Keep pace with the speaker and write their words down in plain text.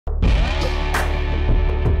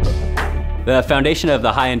The foundation of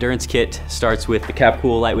the high endurance kit starts with the Cap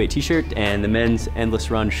Cool lightweight t-shirt and the men's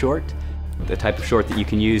endless run short. The type of short that you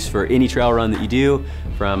can use for any trail run that you do,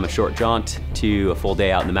 from a short jaunt to a full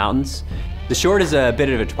day out in the mountains. The short is a bit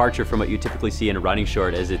of a departure from what you typically see in a running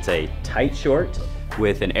short, as it's a tight short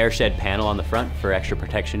with an air shed panel on the front for extra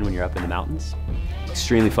protection when you're up in the mountains.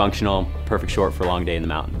 Extremely functional, perfect short for a long day in the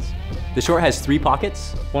mountains. The short has 3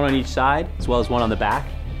 pockets, one on each side, as well as one on the back.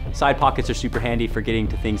 Side pockets are super handy for getting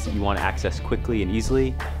to things that you want to access quickly and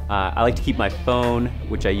easily. I like to keep my phone,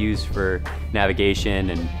 which I use for navigation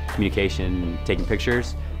and communication, taking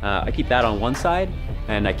pictures. I keep that on one side,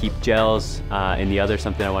 and I keep gels in the other,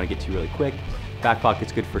 something I want to get to really quick. Back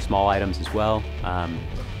pocket's good for small items as well.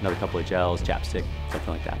 Another couple of gels, chapstick, something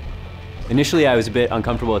like that. Initially, I was a bit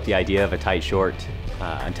uncomfortable with the idea of a tight short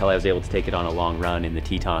until I was able to take it on a long run in the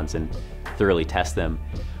Tetons and thoroughly test them.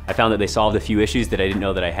 I found that they solved a few issues that I didn't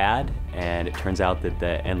know that I had, and it turns out that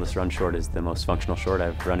the endless run short is the most functional short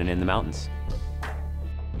I've run in the mountains.